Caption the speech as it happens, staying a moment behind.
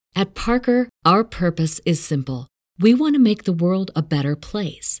At Parker, our purpose is simple. We want to make the world a better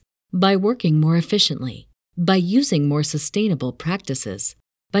place by working more efficiently, by using more sustainable practices,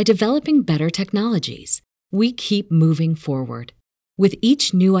 by developing better technologies. We keep moving forward. With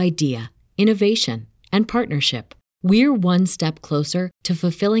each new idea, innovation, and partnership, we're one step closer to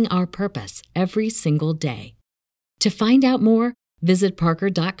fulfilling our purpose every single day. To find out more, visit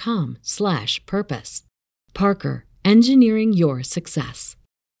parker.com/purpose. Parker, engineering your success.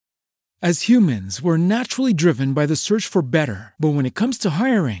 As humans, we're naturally driven by the search for better. But when it comes to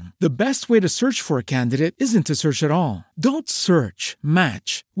hiring, the best way to search for a candidate isn't to search at all. Don't search,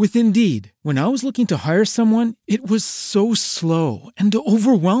 match with Indeed. When I was looking to hire someone, it was so slow and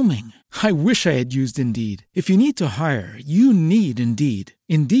overwhelming. I wish I had used Indeed. If you need to hire, you need Indeed.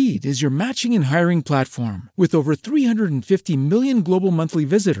 Indeed is your matching and hiring platform with over 350 million global monthly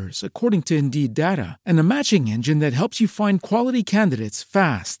visitors, according to Indeed data, and a matching engine that helps you find quality candidates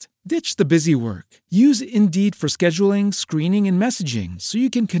fast. Ditch the busy work. Use Indeed for scheduling, screening, and messaging so you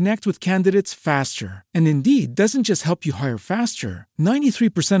can connect with candidates faster. And Indeed doesn't just help you hire faster.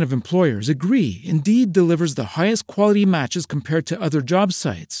 93% of employers agree Indeed delivers the highest quality matches compared to other job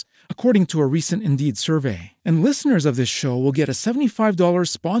sites, according to a recent Indeed survey. And listeners of this show will get a $75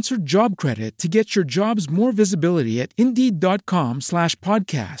 sponsored job credit to get your jobs more visibility at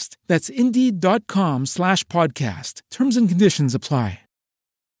Indeed.com/podcast. That's Indeed.com/podcast. Terms and conditions apply.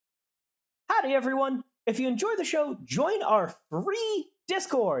 Howdy, everyone. If you enjoy the show, join our free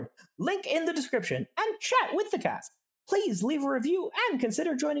Discord. Link in the description, and chat with the cast. Please leave a review and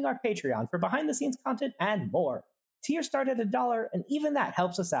consider joining our Patreon for behind-the-scenes content and more. Tiers start at $1, and even that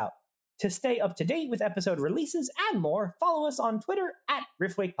helps us out. To stay up to date with episode releases and more, follow us on Twitter at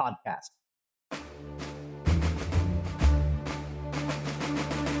Riftwake Podcast.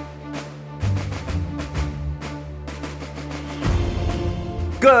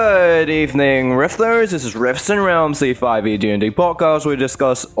 Good evening, Rifters. This is Rifts and Realms, the 5e D&D podcast where we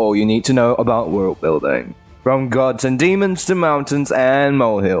discuss all you need to know about world building. From gods and demons to mountains and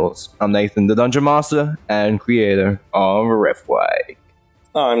molehills. I'm Nathan, the Dungeon Master and creator of Riftwake.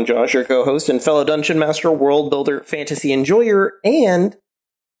 I'm Josh, your co-host and fellow Dungeon Master, world builder, fantasy enjoyer, and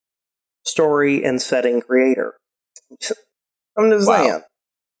story and setting creator. I'm just saying.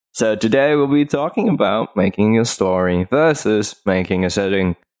 So today we'll be talking about making a story versus making a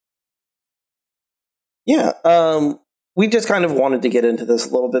setting. Yeah, we just kind of wanted to get into this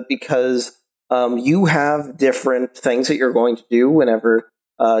a little bit because you have different things that you're going to do whenever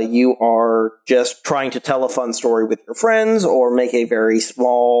you are just trying to tell a fun story with your friends or make a very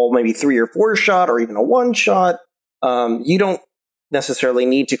small, maybe 3 or 4 shot or even a 1 shot. You don't necessarily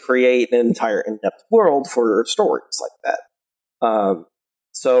need to create an entire in-depth world for stories like that.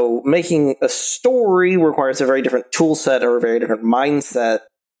 So making a story requires a very different tool set or a very different mindset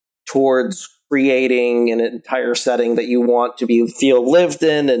towards creating an entire setting that you want to feel lived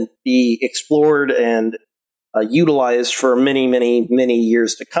in and be explored and utilized for many, many, many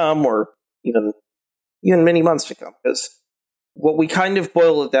years to come, or even many months to come. Because what we kind of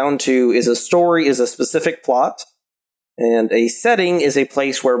boil it down to is a story is a specific plot, and a setting is a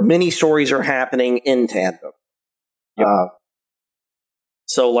place where many stories are happening in tandem. Yep.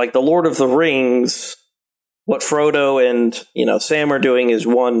 So, like the Lord of the Rings, what Frodo and Sam are doing is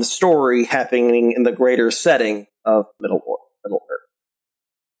one story happening in the greater setting of Middle-earth.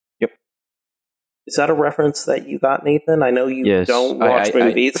 Yep. Is that a reference that you got, Nathan? I know you don't watch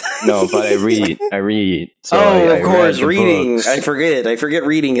movies. No, but I read. So of course, reading. Books. I forget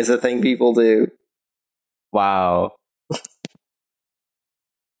reading is a thing people do. Wow.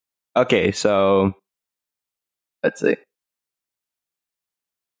 Okay, so let's see.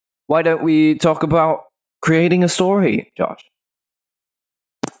 Why don't we talk about creating a story, Josh?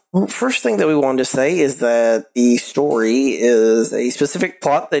 Well, first thing that we wanted to say is that the story is a specific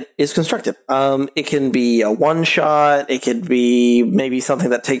plot that is constructed. It can be a one-shot, it could be maybe something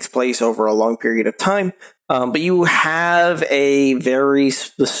that takes place over a long period of time, but you have a very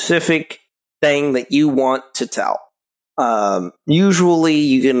specific thing that you want to tell. Usually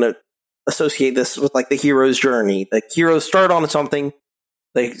you can associate this with like the hero's journey. The heroes start on something,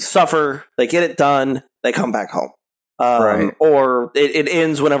 they suffer, they get it done, they come back home. Right. Or it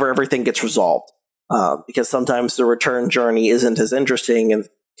ends whenever everything gets resolved. Because sometimes the return journey isn't as interesting and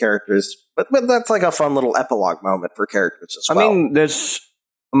characters, but that's like a fun little epilogue moment for characters as well. I mean, there's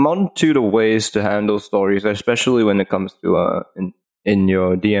a multitude of ways to handle stories, especially when it comes to in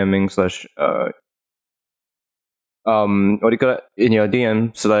your DMing slash what do you call it? In your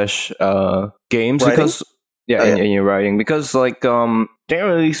DM slash games, writing? Because in your writing, because like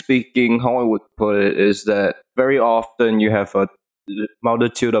generally speaking, how I would put it is that very often you have a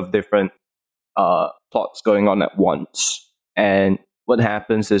multitude of different plots going on at once. And what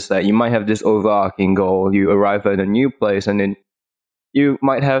happens is that you might have this overarching goal. You arrive at a new place, and then you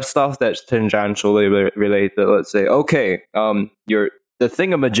might have stuff that's tangentially related. Let's say, okay, the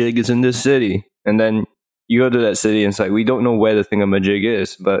thingamajig is in this city, and then you go to that city, and it's like, we don't know where the thingamajig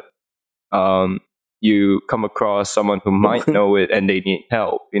is, but you come across someone who might know it, and they need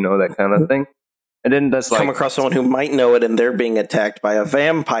help, that kind of thing. And then that's come across someone who might know it, and they're being attacked by a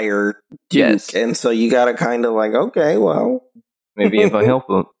vampire duke, yes. And so you gotta kind of like, okay, well, maybe if I help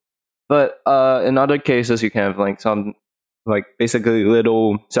them. But in other cases, you can have like some, like basically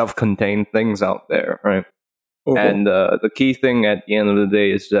little self-contained things out there, right? Mm-hmm. And the key thing at the end of the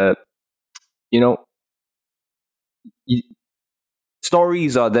day is that,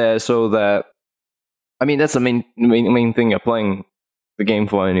 stories are there so that, I mean, that's the main thing you're playing the game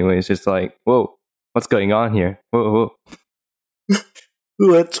for anyways. It's like, whoa, what's going on here? Whoa.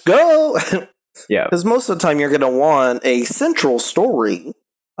 Let's go! Yeah. Because most of the time you're going to want a central story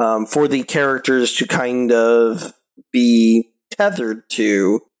for the characters to kind of be tethered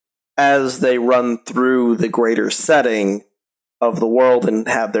to as they run through the greater setting of the world and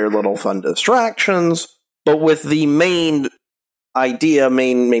have their little fun distractions, but with the main idea,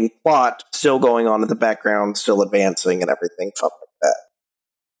 main plot still going on in the background, still advancing and everything, stuff like that.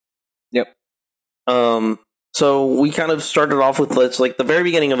 Yep. So we kind of started off with like the very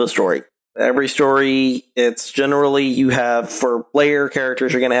beginning of the story. Every story, it's generally you have, for player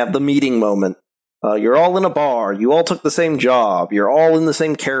characters, you're going to have the meeting moment. You're all in a bar. You all took the same job. You're all in the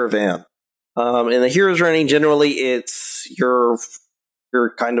same caravan. In the hero's journey, generally, it's you're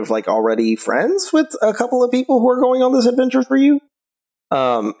kind of like already friends with a couple of people who are going on this adventure for you.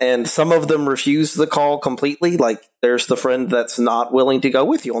 And some of them refuse the call completely. Like, there's the friend that's not willing to go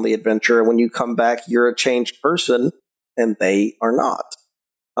with you on the adventure. And when you come back, you're a changed person, and they are not.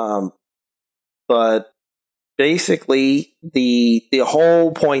 But basically, the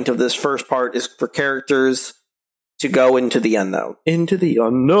whole point of this first part is for characters to go into the unknown. Into the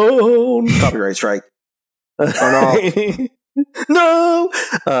unknown! Copyright strike. Oh, no. No!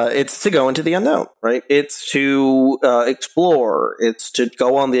 It's to go into the unknown, right? It's to explore. It's to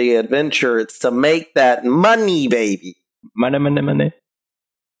go on the adventure. It's to make that money, baby. Money.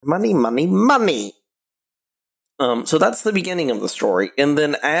 Money. So that's the beginning of the story. And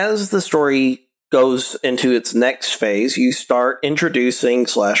then as the story goes into its next phase, you start introducing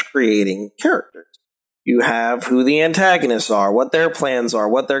 / creating characters. You have who the antagonists are, what their plans are,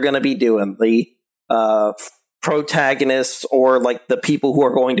 what they're going to be doing, the protagonists, or like the people who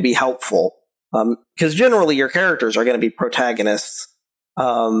are going to be helpful. Because generally your characters are going to be protagonists.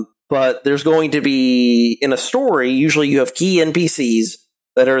 But there's going to be, in a story, usually you have key NPCs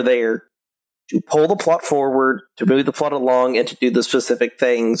that are there to pull the plot forward, to move the plot along, and to do the specific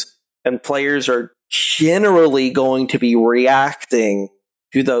things. And players are generally going to be reacting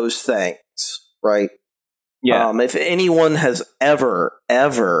to those things, right? Yeah. If anyone has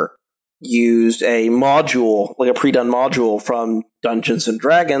ever used a module, like a pre-done module from Dungeons and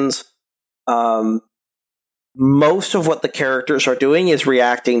Dragons, most of what the characters are doing is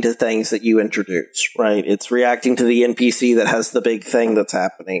reacting to things that you introduce, right? It's reacting to the NPC that has the big thing that's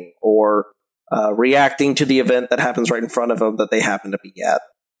happening, or reacting to the event that happens right in front of them that they happen to be at.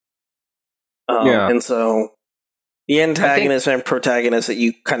 And so the antagonists and protagonists that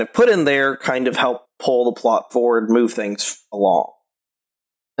you kind of put in there kind of help pull the plot forward, move things along.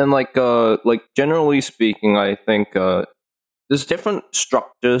 And like generally speaking, I think there's different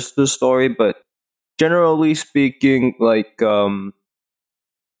structures to the story, but generally speaking, like it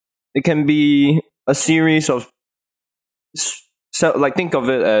can be a series of think of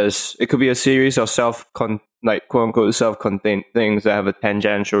it as it could be a series of quote unquote self-contained things that have a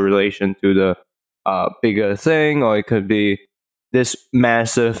tangential relation to the bigger thing, or it could be this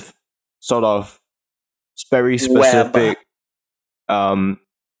massive sort of very specific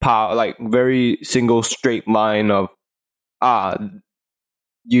power, like very single straight line of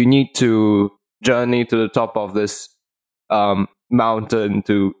you need to journey to the top of this mountain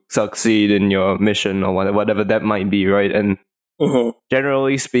to succeed in your mission, or whatever that might be, right? And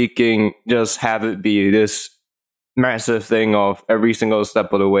generally speaking, just have it be this massive thing of every single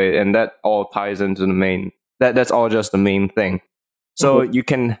step of the way, and that all ties into the main. That's all just the main thing. So you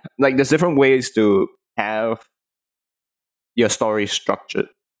can, like, there's different ways to have your story structured.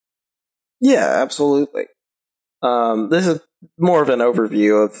 Yeah, absolutely. This is more of an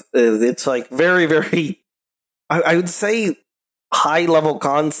overview of it's like very, very, I would say, high level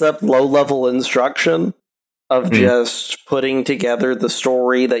concept, low level instruction of just putting together the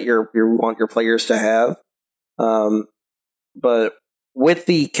story that you want your players to have. But with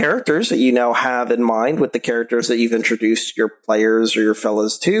the characters that you now have in mind, with the characters that you've introduced your players or your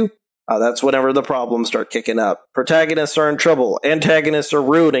fellas to, that's whenever the problems start kicking up. Protagonists are in trouble. Antagonists are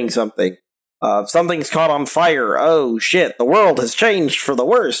ruining something. Something's caught on fire. Oh shit, the world has changed for the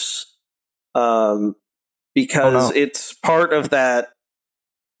worse. Because it's part of that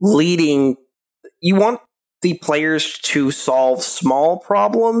leading. You want the players to solve small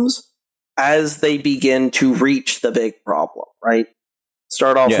problems as they begin to reach the big problem, right?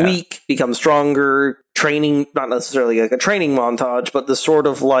 Start off weak, become stronger, training, not necessarily like a training montage, but the sort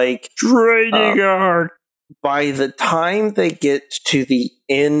of like training arc. By the time they get to the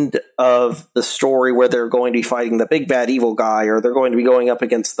end of the story where they're going to be fighting the big bad evil guy, or they're going to be going up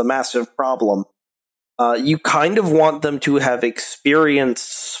against the massive problem, you kind of want them to have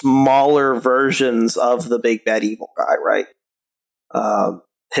experienced smaller versions of the big bad evil guy, right?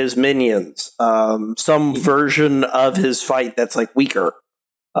 His minions, some version of his fight that's like weaker.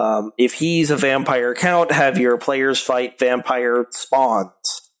 If he's a vampire count, have your players fight vampire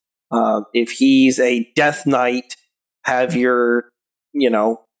spawns. If he's a death knight, have your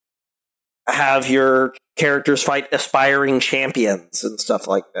characters fight aspiring champions and stuff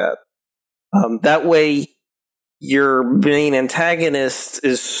like that. That way, your main antagonist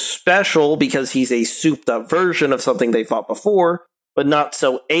is special because he's a souped up version of something they fought before, but not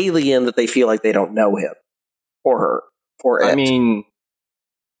so alien that they feel like they don't know him or her or it. I mean,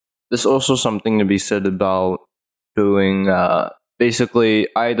 there's also something to be said about doing basically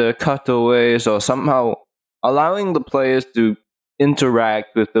either cutaways or somehow allowing the players to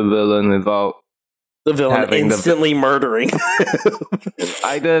interact with the villain without the villain instantly murdering.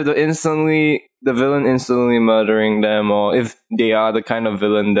 Either the villain instantly murdering them, or if they are the kind of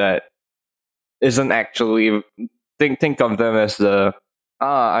villain that isn't actually think of them as the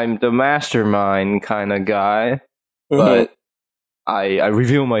I'm the mastermind kind of guy, but I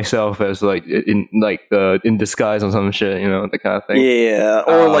reveal myself as like in disguise or some shit, that kind of thing. Yeah,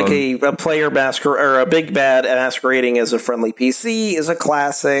 or like a player or a big bad masquerading as a friendly PC is a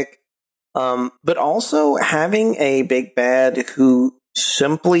classic. But also having a big bad who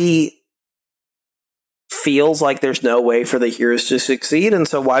simply feels like there's no way for the heroes to succeed, and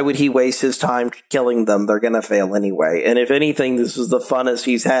so why would he waste his time killing them? They're going to fail anyway. And if anything, this is the funnest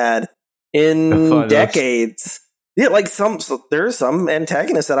he's had in decades. Yeah, like there's some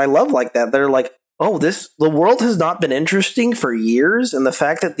antagonists that I love like that. They're like, oh, the world has not been interesting for years, and the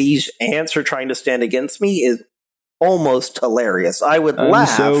fact that these ants are trying to stand against me is almost hilarious. I would laugh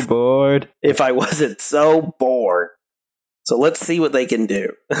so bored if I wasn't so bored. So let's see what they can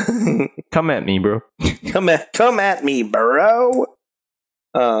do. Come at me, bro. Come at me, bro.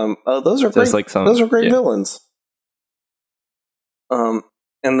 Those are great. Those are great villains. And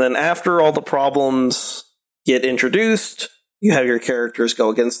then after all the problems get introduced, you have your characters go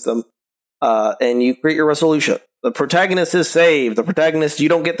against them, and you create your resolution. The protagonist is saved. The protagonist, you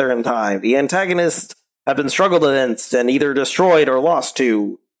don't get there in time. The antagonist have been struggled against and either destroyed or lost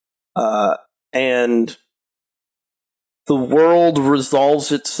to. And the world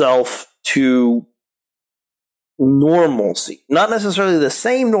resolves itself to normalcy. Not necessarily the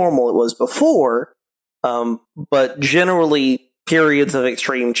same normal it was before, but generally periods of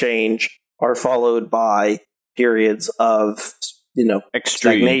extreme change are followed by periods of,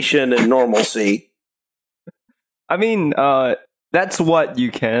 stagnation and normalcy. I mean, that's what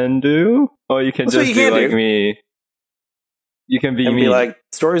you can do, or you can just be like me. You can be me. Be like,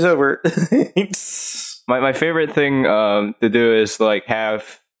 story's over. My favorite thing to do is like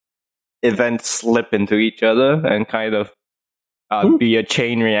have events slip into each other and kind of be a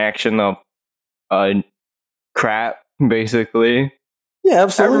chain reaction of crap, basically. Yeah,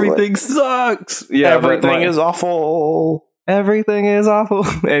 absolutely. Everything sucks. Yeah, everything is awful. Everything is awful.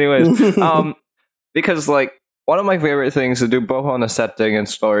 Anyways, because like one of my favorite things to do both on the setting and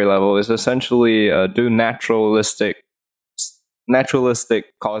story level is essentially do naturalistic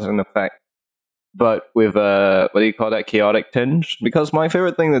cause and effect, but with chaotic tinge. Because my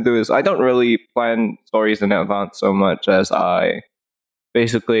favorite thing to do is I don't really plan stories in advance so much as I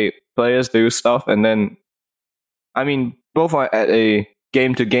basically players do stuff, and then I mean both at a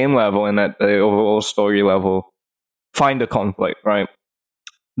game to game level and at the overall story level find a conflict, right?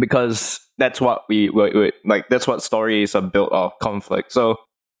 Because that's what we like. That's what stories are built of, conflict. So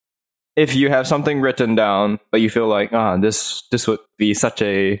if you have something written down, but you feel like this would be such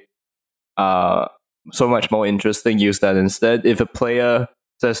a so much more interesting, use that instead. If a player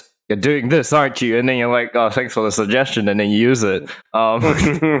says you're doing this, aren't you? And then you're like, oh, thanks for the suggestion, and then you use it.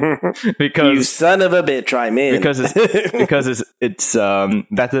 Because you son of a bitch, I'm in. because it's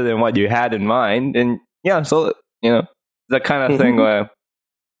better than what you had in mind, and yeah, so the kind of thing where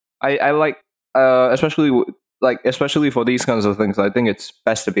I like, especially for these kinds of things, I think it's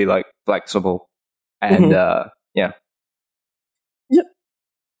best to be like flexible and yeah. Yep.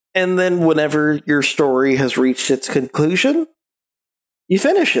 And then whenever your story has reached its conclusion, you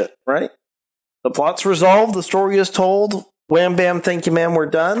finish it, right? The plot's resolved, the story is told. Wham bam, thank you, ma'am, we're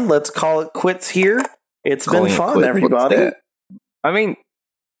done. Let's call it quits here. It's been fun, everybody. I mean,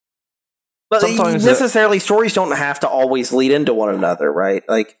 but sometimes necessarily stories don't have to always lead into one another, right?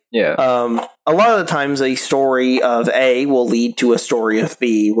 Like, yeah. A lot of the times a story of A will lead to a story of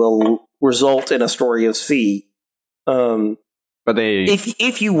B, will result in a story of C. But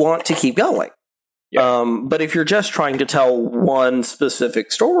if you want to keep going. Yeah. But if you're just trying to tell one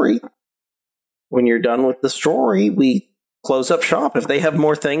specific story, when you're done with the story, we close up shop. If they have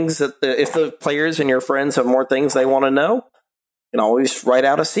more things if the players and your friends have more things they want to know, you can always write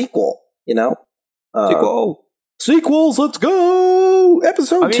out a sequel, you know? Sequels, let's go!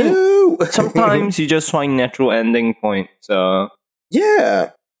 Episode 2! Sometimes you just find natural ending points.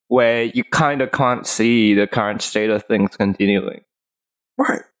 Yeah. Where you kind of can't see the current state of things continuing.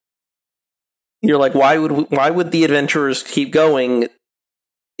 Right. You're like, why would the adventurers keep going?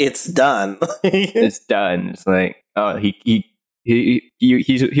 It's done. It's done. It's like, oh, he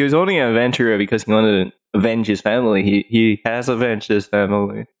was only an adventurer because he wanted to avenge his family. He has avenged his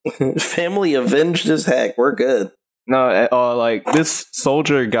family. Family avenged as heck. We're good. No, like this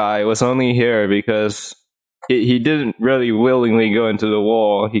soldier guy was only here because he didn't really willingly go into the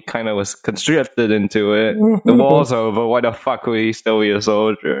war. He kind of was conscripted into it. The war's over. Why the fuck would he still be a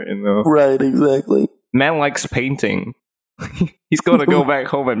soldier? You know? Right. Exactly. Man likes painting. He's going to go back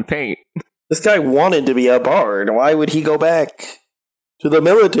home and paint. This guy wanted to be a bard. Why would he go back to the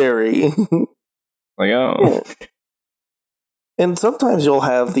military? Like, oh. And sometimes you'll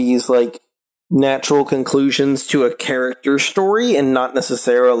have these, like, natural conclusions to a character story and not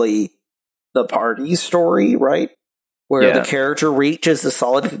necessarily the party's story, right? Where the character reaches a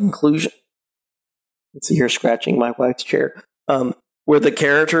solid conclusion. Let's see here, scratching my wife's chair. Where the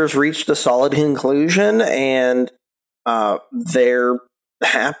characters reached a solid conclusion and they're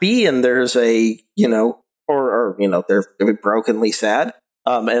happy and there's a, they're brokenly sad.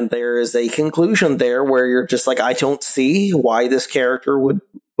 And there is a conclusion there where you're just like, I don't see why this character would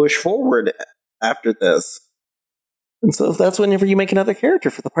push forward after this. And so that's whenever you make another character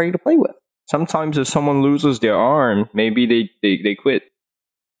for the party to play with. Sometimes if someone loses their arm, maybe they quit.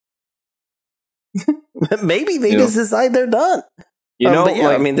 Maybe they just decide they're done.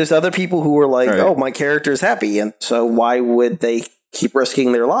 There's other people who are like, oh, my character's happy, and so why would they keep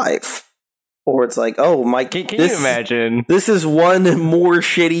risking their life? Or it's like, oh, Can you imagine? This is one more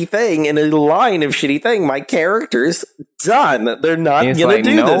shitty thing in a line of shitty thing. My character's done. They're not going to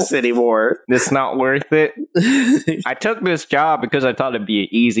do this anymore. It's not worth it. I took this job because I thought it'd be an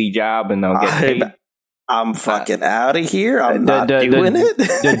easy job and I'll get paid. I'm fucking out of here. I'm not doing it.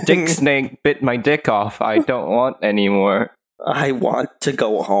 The dick snake bit my dick off. I don't want anymore. I want to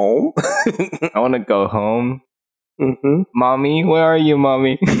go home. I want to go home. Mm-hmm. Mommy, where are you,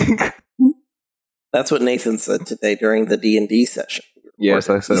 Mommy? That's what Nathan said today during the D&D session. Yes,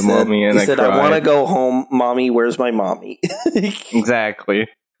 I said Mommy, and I cried. He said, I want to go home, Mommy, where's my mommy? Exactly.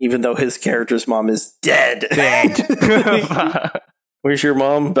 Even though his character's mom is dead. Where's your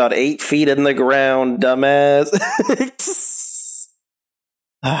mom? About 8 feet in the ground, dumbass.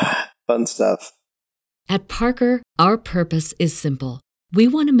 Fun stuff. At Parker, our purpose is simple. We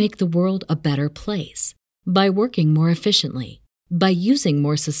want to make the world a better place by working more efficiently, by using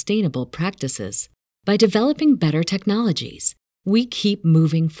more sustainable practices, by developing better technologies. We keep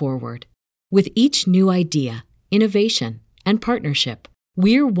moving forward. With each new idea, innovation, and partnership,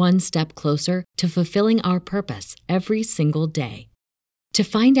 we're one step closer to fulfilling our purpose every single day. To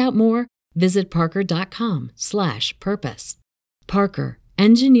find out more, visit parker.com/purpose. Parker,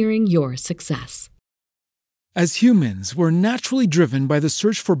 engineering your success. As humans, we're naturally driven by the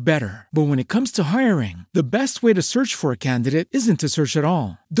search for better. But when it comes to hiring, the best way to search for a candidate isn't to search at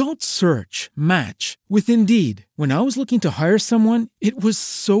all. Don't search, match with Indeed. When I was looking to hire someone, it was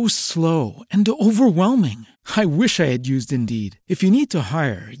so slow and overwhelming. I wish I had used Indeed. If you need to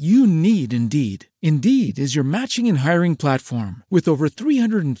hire, you need Indeed. Indeed is your matching and hiring platform with over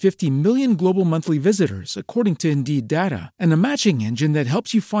 350 million global monthly visitors, according to Indeed data, and a matching engine that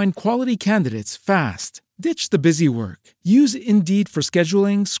helps you find quality candidates fast. Ditch the busy work. Use Indeed for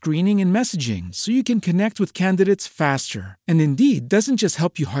scheduling, screening, and messaging so you can connect with candidates faster. And Indeed doesn't just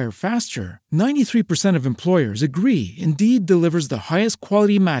help you hire faster. 93% of employers agree Indeed delivers the highest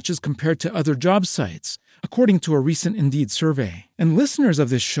quality matches compared to other job sites. according to a recent Indeed survey. And listeners of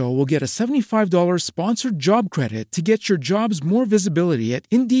this show will get a $75 sponsored job credit to get your jobs more visibility at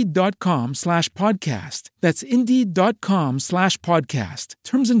Indeed.com/podcast. That's Indeed.com/podcast.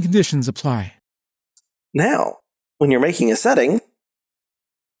 Terms and conditions apply. Now, when you're making a setting,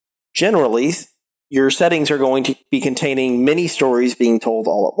 generally, your settings are going to be containing many stories being told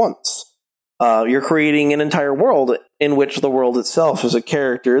all at once. You're creating an entire world in which the world itself is a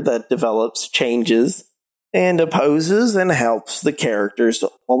character that develops, changes, and opposes and helps the characters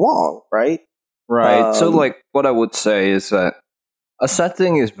along, right? Right. So, like, what I would say is that a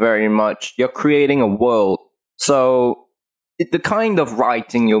setting is very much, you're creating a world. So, the kind of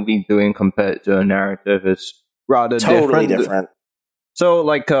writing you'll be doing compared to a narrative is rather totally different. So,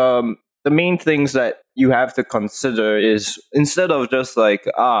 like, the main things that you have to consider is, instead of just like,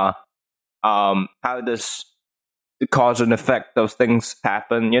 how does the cause and effect of things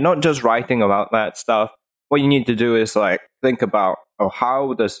happen, you're not just writing about that stuff. What you need to do is like think about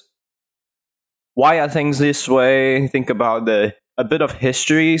why are things this way? Think about a bit of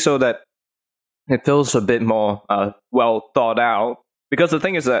history so that it feels a bit more well thought out. Because the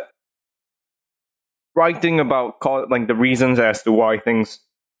thing is that writing about like the reasons as to why things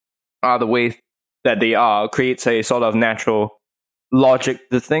are the way that they are creates a sort of natural logic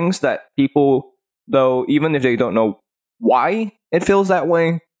to things that people, though, even if they don't know why it feels that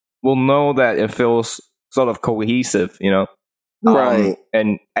way, will know that it feels sort of cohesive, right?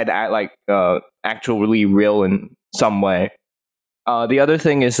 And like actually real in some way. The other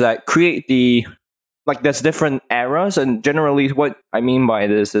thing is that there's different eras, and generally what I mean by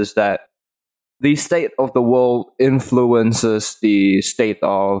this is that the state of the world influences the state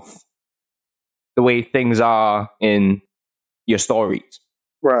of the way things are in your stories.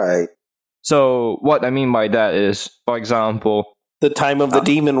 Right. So what I mean by that is, for example, the time of the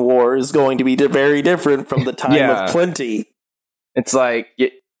Demon War is going to be very different from the time of Plenty. It's like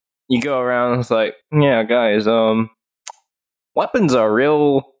you go around. It's like, yeah, guys. Weapons are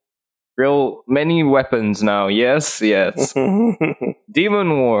real many weapons now. Yes.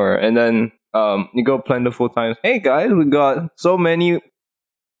 Demon War, and then you go plentiful times. Hey guys, we got so many. We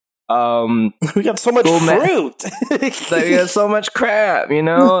got so much fruit. We got so much crap.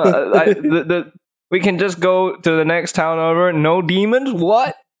 We can just go to the next town over. No demons?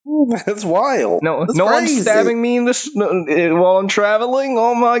 What? That's wild. No That's one's crazy. stabbing me while I'm traveling?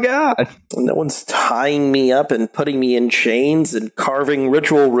 Oh my god. No one's tying me up and putting me in chains and carving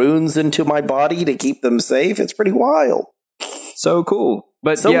ritual runes into my body to keep them safe. It's pretty wild. So cool.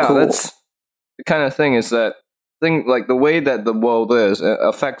 But cool. That's the kind of thing is that like the way that the world is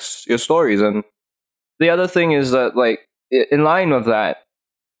affects your stories. And the other thing is that, like, in line with that,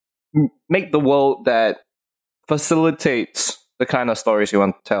 make the world that facilitates the kind of stories you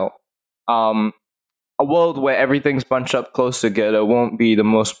want to tell. A world where everything's bunched up close together won't be the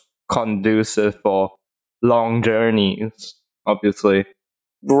most conducive for long journeys, obviously.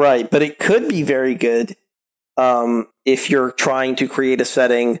 Right, but it could be very good if you're trying to create a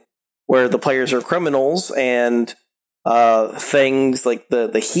setting where the players are criminals and things like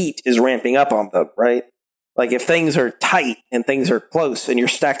the heat is ramping up on them, right? Like if things are tight and things are close and you're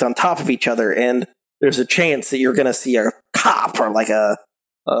stacked on top of each other and there's a chance that you're going to see a cop or like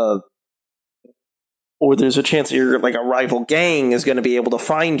or there's a chance that you're like a rival gang is going to be able to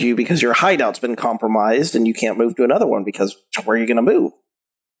find you because your hideout's been compromised and you can't move to another one because where are you going to move?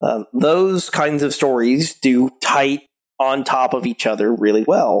 Those kinds of stories do tight on top of each other really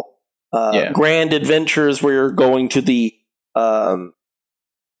well. Grand adventures where you're going to the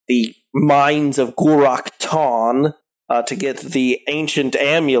mines of Gurak-Tan to get the ancient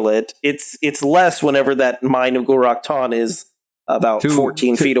amulet. It's less whenever that mine of Gurak-Tan is about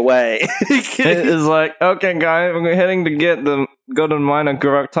 14 feet away. It's like, okay, guys, we're heading to go to the mine of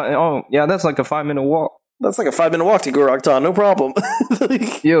Gurak-Tan. Oh, yeah, that's like a 5-minute walk. That's like a 5-minute walk to Gurak-Tan, no problem.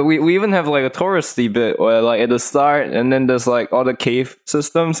 Yeah, we even have like a touristy bit where like at the start, and then there's like all the cave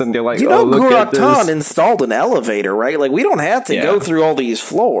systems, and they're like, look at this. Gurak-Tan installed an elevator, right? Like we don't have to go through all these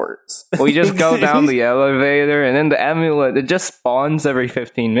floors. We just go down the elevator, and then the amulet, it just spawns every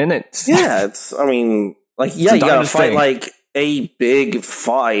 15 minutes. Yeah, you gotta fight like a big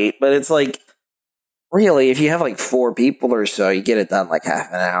fight, but it's like, really, if you have like 4 people or so, you get it done like half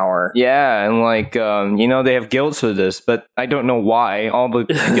an hour. Yeah, and like, they have guilds for this, but I don't know why. All the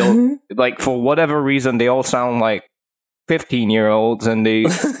guild, like, for whatever reason, they all sound like 15-year-olds, and they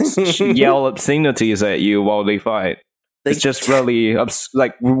yell obscenities at you while they fight. It's just really,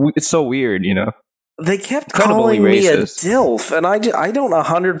 it's so weird, They kept Incredibly calling me a racist. DILF, and I don't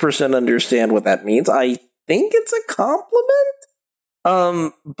 100% understand what that means. I think it's a compliment?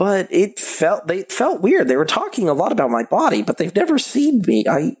 But they felt weird. They were talking a lot about my body, but they've never seen me.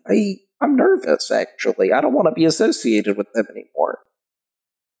 I'm nervous, actually. I don't want to be associated with them anymore.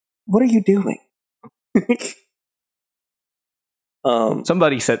 What are you doing?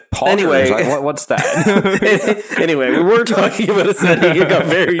 Somebody said poggers. Anyway. Like, what's that? Anyway, we were talking about a setting. It got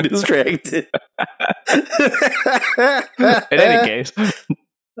very distracted. In any case,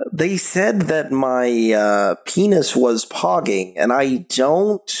 they said that my penis was pogging, and I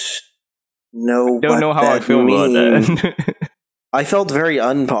don't know. Don't know how I feel about that. I felt very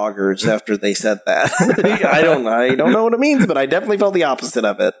unpoggers after they said that. I don't know what it means, but I definitely felt the opposite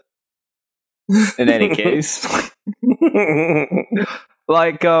of it. In any case,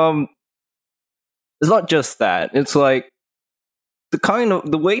 like, it's not just that. It's like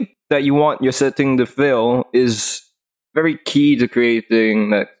the way that you want your setting to feel is very key to creating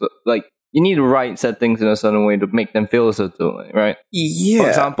that. Like, you need to write settings in a certain way to make them feel a certain way, right? Yeah. For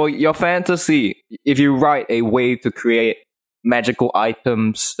example, your fantasy. If you write a way to create magical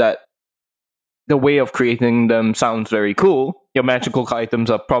items that the way of creating them sounds very cool, your magical items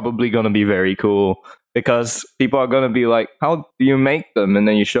are probably going to be very cool because people are going to be like, how do you make them? And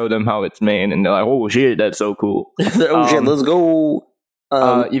then you show them how it's made and they're like, oh shit, that's so cool. Oh shit, let's go.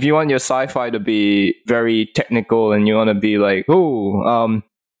 If you want your sci-fi to be very technical and you want to be like,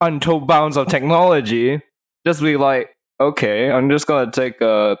 untold bounds of technology, just be like, okay, I'm just going to take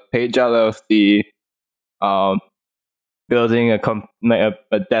a page out of the building a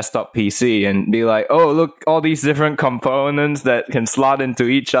desktop PC and be like, oh, look, all these different components that can slot into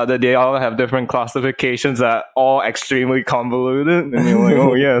each other, they all have different classifications that are all extremely convoluted. And you're like,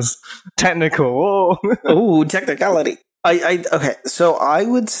 oh, yes, technical. Oh, technicality. Okay, so I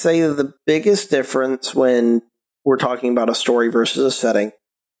would say the biggest difference when we're talking about a story versus a setting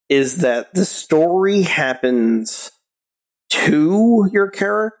is that the story happens to your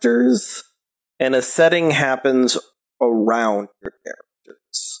characters and a setting happens around your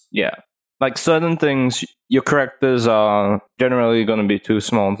characters. Yeah. Like, certain things, your characters are generally going to be too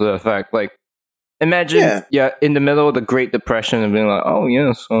small to affect. Like, imagine you're in the middle of the Great Depression and being like, oh,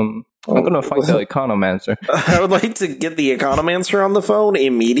 yes, I'm going to fight the Economancer. I would like to get the Economancer on the phone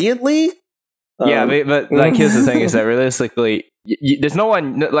immediately. Yeah, but like, here's the thing is that realistically, there's no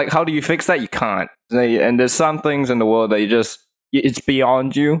one, like, how do you fix that? You can't. And there's some things in the world that it's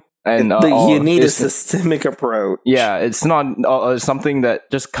beyond you. And you need a systemic approach. Yeah, it's not something that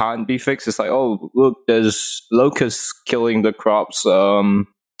just can't be fixed. It's like, oh, look, there's locusts killing the crops.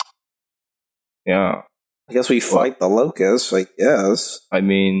 Yeah. I guess we fight the locusts, I guess. I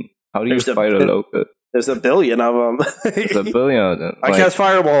mean, how do you fight a locust? There's a billion of them. There's a billion of them. I cast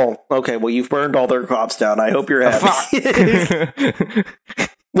Fireball. Okay, well, you've burned all their crops down. I hope you're happy.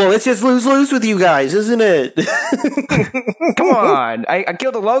 Well, it's just lose-lose with you guys, isn't it? Come on. I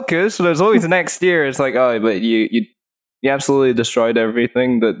killed a locust, so there's always the next year. It's like, oh, but you absolutely destroyed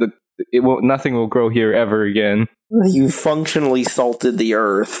everything. Nothing will grow here ever again. You functionally salted the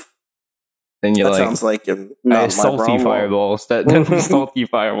earth. Then you're that like, sounds like not salty problem. Fireballs. That salty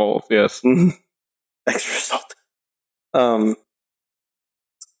fireballs, yes. Extra salty.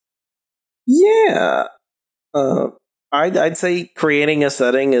 Yeah. I'd say creating a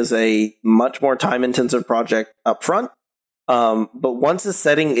setting is a much more time-intensive project up front. But once a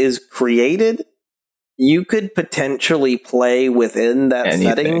setting is created, you could potentially play within that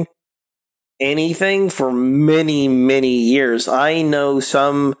setting anything for many, many years. I know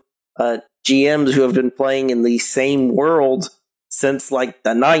some GMs who have been playing in the same world since like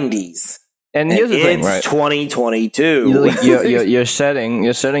the 90s. And here's the thing, right? It's 2022. Your setting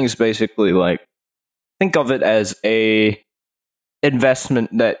is basically like, think of it as a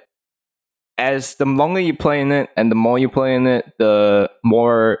investment that as the longer you play in it and the more you play in it, the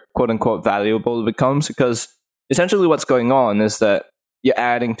more quote unquote valuable it becomes, because essentially what's going on is that you're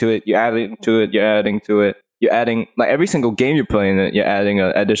adding to it, you're adding like every single game you play in it, you're adding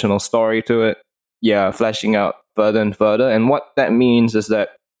an additional story to it, you're fleshing out further and further. And what that means is that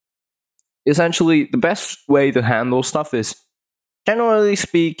essentially the best way to handle stuff is, generally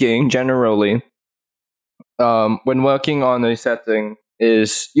speaking, when working on a setting,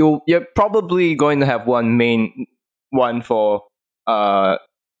 is you're probably going to have one main one for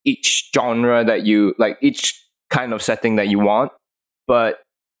each genre that you like, each kind of setting that you want, but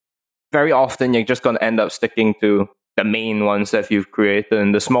very often you're just going to end up sticking to the main ones that you've created,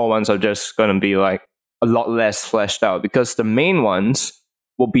 and the small ones are just going to be like a lot less fleshed out, because the main ones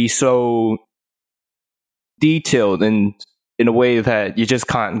will be so detailed in a way that you just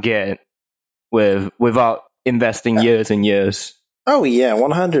can't get without investing years and years Oh yeah,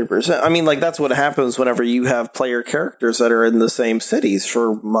 100%. I mean, like that's what happens whenever you have player characters that are in the same cities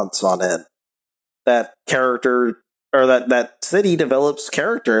for months on end. That character or that city develops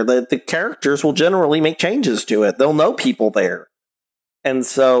character. The characters will generally make changes to it. They'll know people there. And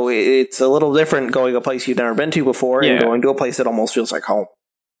so it's a little different going to a place you've never been to before and going to a place that almost feels like home.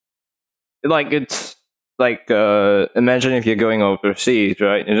 Like, it's like, imagine if you're going overseas,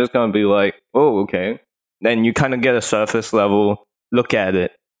 right? You're just going to be like, oh, okay. Then you kind of get a surface level look at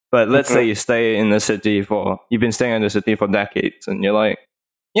it. But let's say you stay in the city you've been staying in the city for decades, and you're like,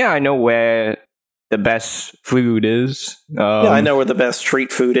 yeah, I know where the best food is. I know where the best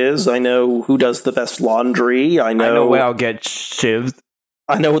street food is. I know who does the best laundry. I know where I'll get shivved.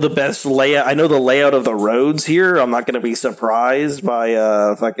 I know the best layout. I know the layout of the roads here. I'm not going to be surprised by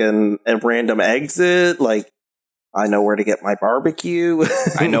a random exit. Like, I know where to get my barbecue.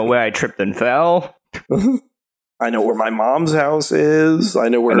 I know where I tripped and fell. I know where my mom's house is. I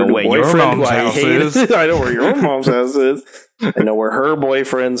know where her your boyfriend mom's house is. I know where your mom's house is. I know where her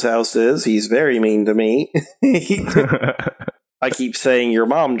boyfriend's house is. He's very mean to me. I keep saying your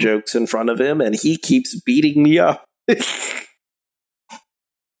mom jokes in front of him, and he keeps beating me up. That's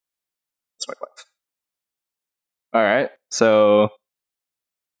my life. All right. So,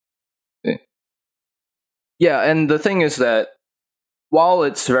 yeah, and the thing is that while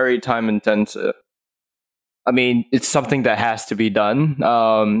it's very time intensive, I mean, it's something that has to be done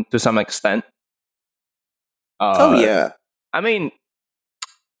to some extent. Oh, yeah. I mean,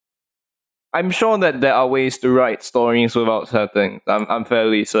 I'm sure that there are ways to write stories without settings. I'm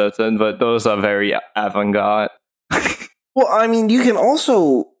fairly certain, but those are very avant-garde. Well, I mean, you can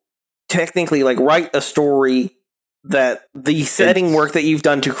also technically like write a story that the setting work that you've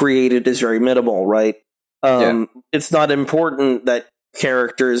done to create it is very minimal, right? It's not important that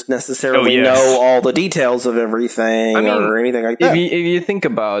characters necessarily know all the details of everything or anything like that. If you think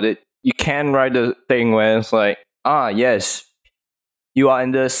about it, you can write a thing where it's like, yes, you are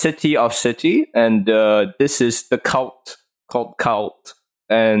in the city of city, and this is the cult called Cult,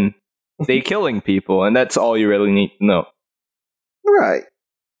 and they're killing people, and that's all you really need to know. Right.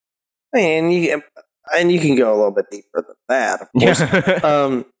 And you can go a little bit deeper than that, of course.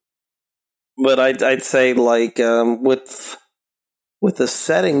 Yeah. But I'd say like with the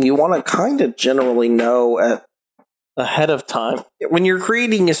setting, you want to kind of generally know ahead of time. When you're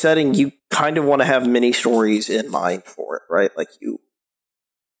creating a setting, you kind of want to have mini stories in mind for it, right? Like you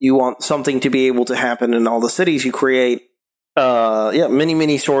want something to be able to happen in all the cities you create.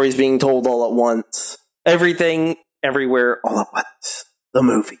 Many stories being told all at once. Everything, everywhere, all at once. The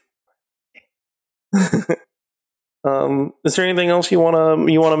movie. Is there anything else you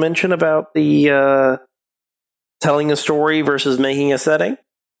wanna mention about the telling a story versus making a setting?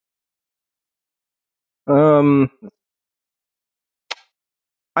 I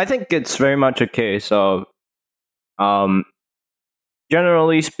think it's very much a case of,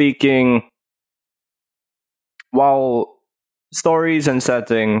 generally speaking, while stories and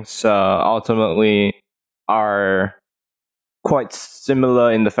settings ultimately are quite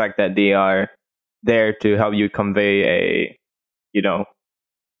similar in the fact that they are there to help you convey a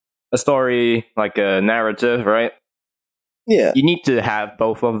story, like a narrative, right? Yeah. You need to have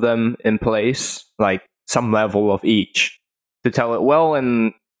both of them in place, like some level of each, to tell it well.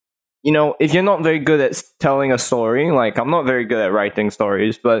 And, if you're not very good at telling a story, like I'm not very good at writing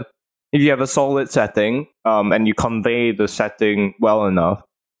stories, but if you have a solid setting and you convey the setting well enough,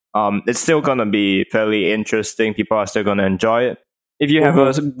 it's still going to be fairly interesting. People are still going to enjoy it. If you have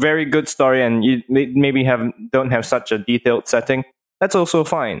a very good story and you maybe don't have such a detailed setting, that's also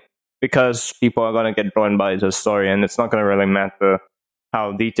fine, because people are going to get drawn by the story, and it's not going to really matter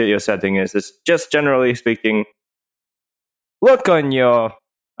how detailed your setting is. It's just, generally speaking, work on your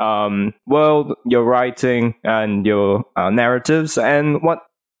world, your writing, and your narratives, and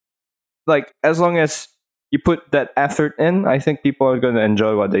as long as you put that effort in, I think people are going to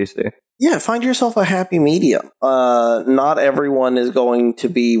enjoy what they see. Yeah, find yourself a happy medium. Not everyone is going to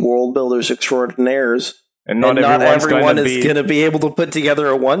be world builders extraordinaires, and not everyone is going to be able to put together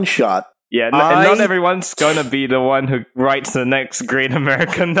a one-shot. Yeah, and not everyone's going to be the one who writes the next great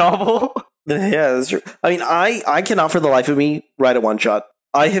American novel. Yeah, that's true. I mean, I cannot for the life of me write a one-shot.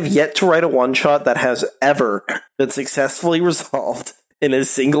 I have yet to write a one-shot that has ever been successfully resolved in a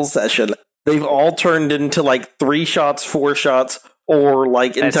single session. They've all turned into like 3 shots, 4 shots, or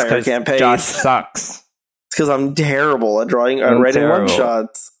like entire campaigns. Josh sucks. It's because I'm terrible at writing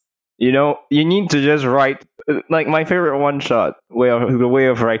one-shots. You need to just write. Like, my favorite one-shot the way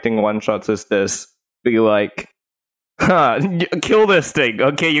of writing one-shots is this: be like, Kill this thing.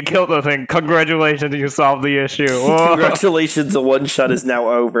 Okay, you killed the thing. Congratulations, you solved the issue. Congratulations, the one shot is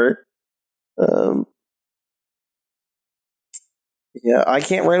now over. Yeah, I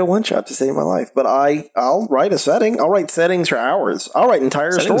can't write a one shot to save my life, but I'll write a setting. I'll write settings for hours. I'll write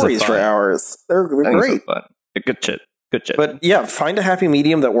entire stories for hours. They're great. Good shit. Good shit. But yeah, find a happy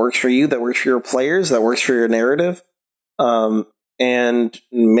medium that works for you, that works for your players, that works for your narrative, and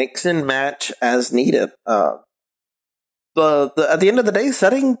mix and match as needed. At the end of the day,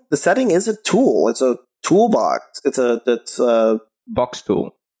 the setting is a tool. It's a toolbox. It's a box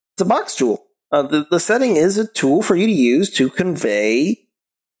tool. It's a box tool. The setting is a tool for you to use to convey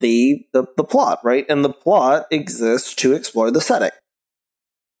the plot, right? And the plot exists to explore the setting.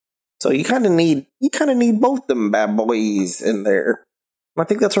 So you kind of need both them bad boys in there. I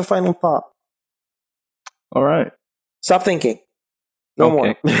think that's our final thought. All right. Stop thinking. No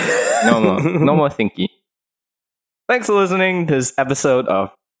more. No more thinking. Thanks for listening to this episode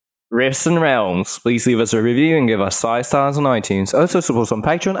of Rifts and Realms. Please leave us a review and give us 5 stars on iTunes. Also support us on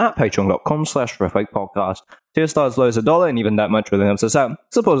Patreon at patreon.com/RiftWake-podcast. 2 stars lowers $1, and even that much really helps us out.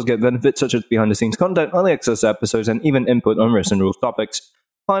 Supporters get benefits such as behind-the-scenes content, early access to episodes, and even input on Rifts and Rules topics.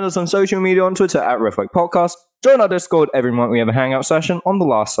 Find us on social media on Twitter at RiftWake-podcast. Join our Discord every month. We have a hangout session on the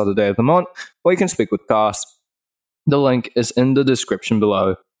last Saturday of the month, where you can speak with Cast. The link is in the description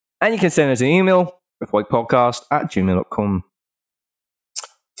below. And you can send us an email, RiftWakePodcast@gmail.com.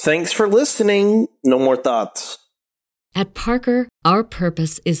 Thanks for listening. No more thoughts. At Parker, our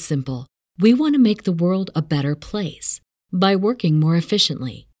purpose is simple. We want to make the world a better place by working more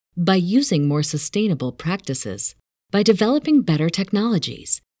efficiently, by using more sustainable practices, by developing better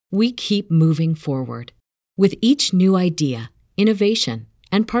technologies. We keep moving forward. With each new idea, innovation,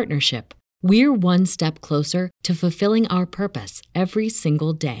 and partnership, we're one step closer to fulfilling our purpose every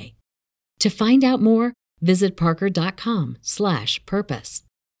single day. To find out more, visit parker.com/purpose.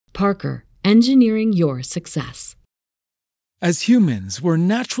 Parker, engineering your success. As humans, we're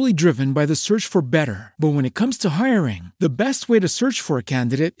naturally driven by the search for better. But when it comes to hiring, the best way to search for a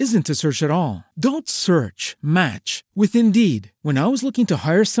candidate isn't to search at all. Don't search, match with Indeed. When I was looking to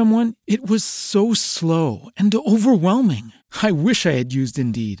hire someone, it was so slow and overwhelming. I wish I had used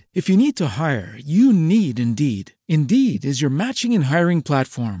Indeed. If you need to hire, you need Indeed. Indeed is your matching and hiring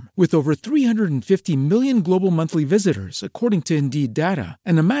platform with over 350 million global monthly visitors, according to Indeed data,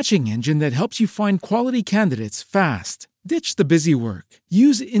 and a matching engine that helps you find quality candidates fast. Ditch the busy work.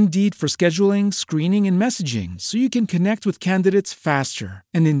 Use Indeed for scheduling, screening, and messaging so you can connect with candidates faster.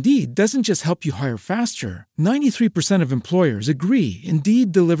 And Indeed doesn't just help you hire faster. 93% of employers agree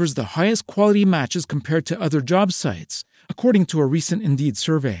Indeed delivers the highest quality matches compared to other job sites, according to a recent Indeed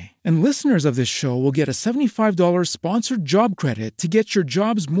survey. And listeners of this show will get a $75 sponsored job credit to get your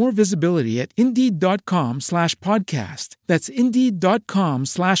jobs more visibility at Indeed.com/podcast. That's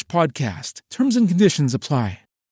Indeed.com/podcast. Terms and conditions apply.